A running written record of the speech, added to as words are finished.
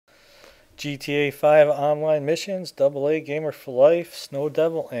GTA 5 online missions, AA Gamer for Life, Snow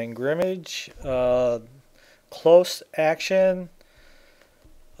Devil, and Grimmage. Close action.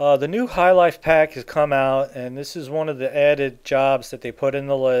 The new High Life pack has come out, and this is one of the added jobs that they put in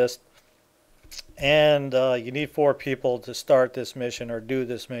the list. And you need 4 people to start this mission or do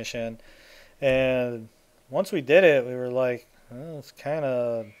this mission. And once we did it, we were like, well, it's kind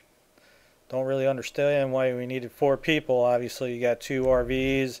of don't really understand why we needed 4 people. Obviously, you got 2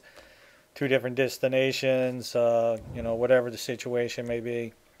 RVs, 2 different destinations, whatever the situation may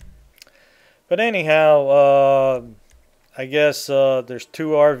be. But anyhow, I guess there's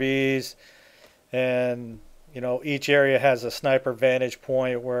 2 RVs, and each area has a sniper vantage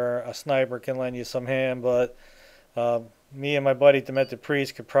point where a sniper can lend you some hand. But me and my buddy Demented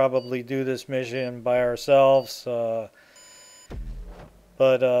Priest could probably do this mission by ourselves.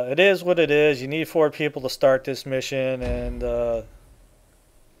 But it is what it is. You need 4 people to start this mission, and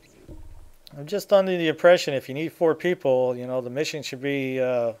I'm just under the impression if you need 4 people, the mission should be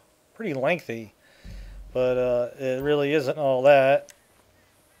pretty lengthy. But it really isn't all that.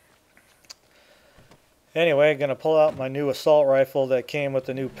 Anyway, I'm going to pull out my new assault rifle that came with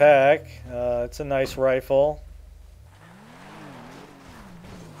the new pack. It's a nice rifle.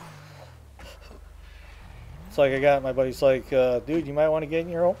 It's like I got my buddy's like, dude, you might want to get in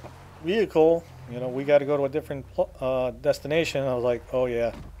your own vehicle. We got to go to a different destination. I was like, oh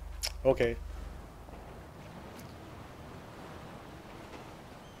yeah, okay.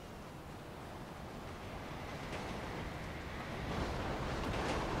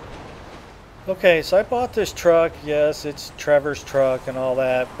 Okay, so I bought this truck. Yes, it's Trevor's truck and all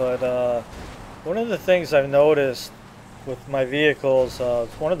that, but one of the things I've noticed with my vehicles,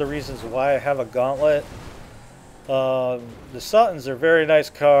 it's one of the reasons why I have a Gauntlet. The Suttons are a very nice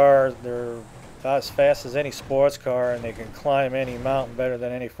car. They're about as fast as any sports car, and they can climb any mountain better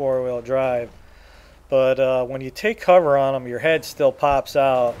than any 4-wheel drive. But when you take cover on them, your head still pops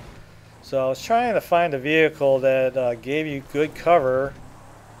out. So I was trying to find a vehicle that gave you good cover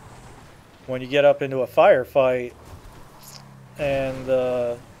when you get up into a firefight. And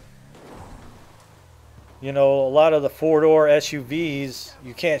a lot of the 4-door SUVs,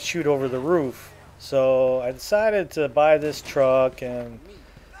 you can't shoot over the roof. So I decided to buy this truck, and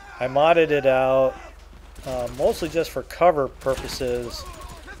I modded it out mostly just for cover purposes.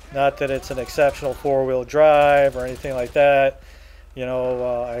 Not that it's an exceptional 4-wheel drive or anything like that.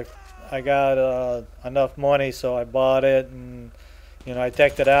 I got enough money, so I bought it, and I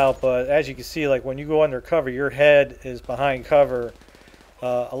decked it out. But as you can see, like when you go undercover, your head is behind cover.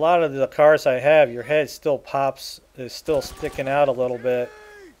 A lot of the cars I have, your head still pops, is still sticking out a little bit.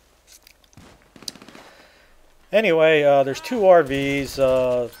 Anyway, there's 2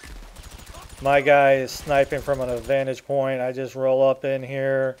 RVs. My guy is sniping from an vantage point. I just roll up in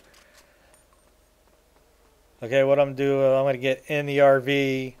here. Okay, what I'm doing, I'm going to get in the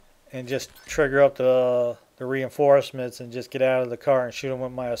RV and just trigger up the reinforcements and just get out of the car and shoot them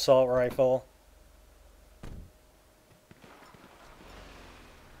with my assault rifle.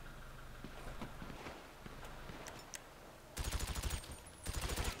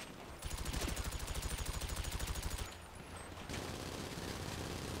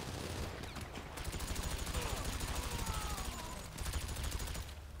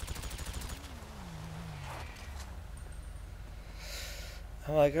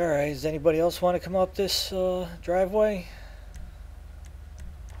 I'm like, alright, does anybody else want to come up this driveway?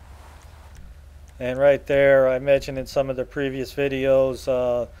 And right there, I mentioned in some of the previous videos,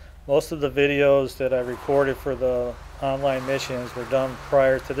 most of the videos that I recorded for the online missions were done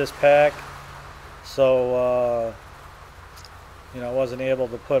prior to this pack. So, I wasn't able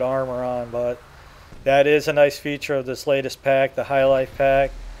to put armor on, but that is a nice feature of this latest pack, the High Life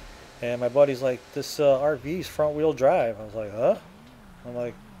pack. And my buddy's like, this RV's front wheel drive. I was like, huh? I'm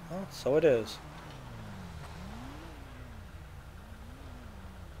like, oh, so it is.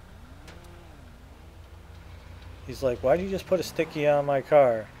 He's like, why'd you just put a sticky on my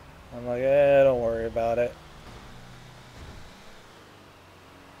car? I'm like, don't worry about it.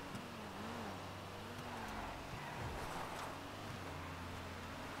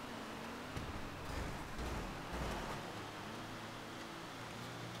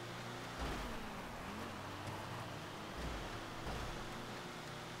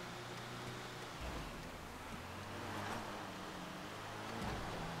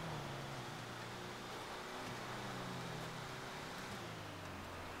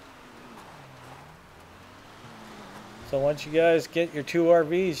 So once you guys get your 2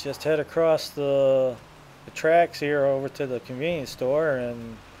 RVs, just head across the tracks here over to the convenience store,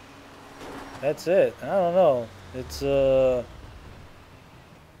 and that's it. I don't know. It's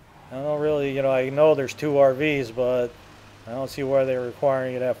I don't really, I know there's 2 RVs, but I don't see why they're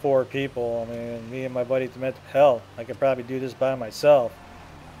requiring you to have 4 people. I mean, me and my buddy met. Hell, I could probably do this by myself.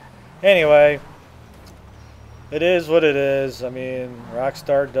 Anyway, it is what it is. I mean,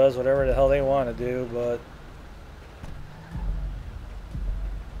 Rockstar does whatever the hell they want to do, but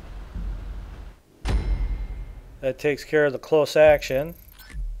that takes care of the close action.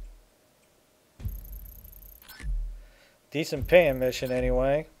 Decent paying mission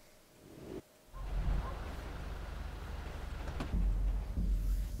anyway.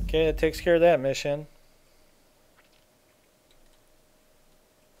 Okay, that takes care of that mission.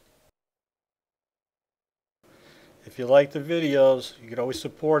 If you like the videos, you can always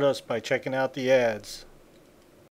support us by checking out the ads.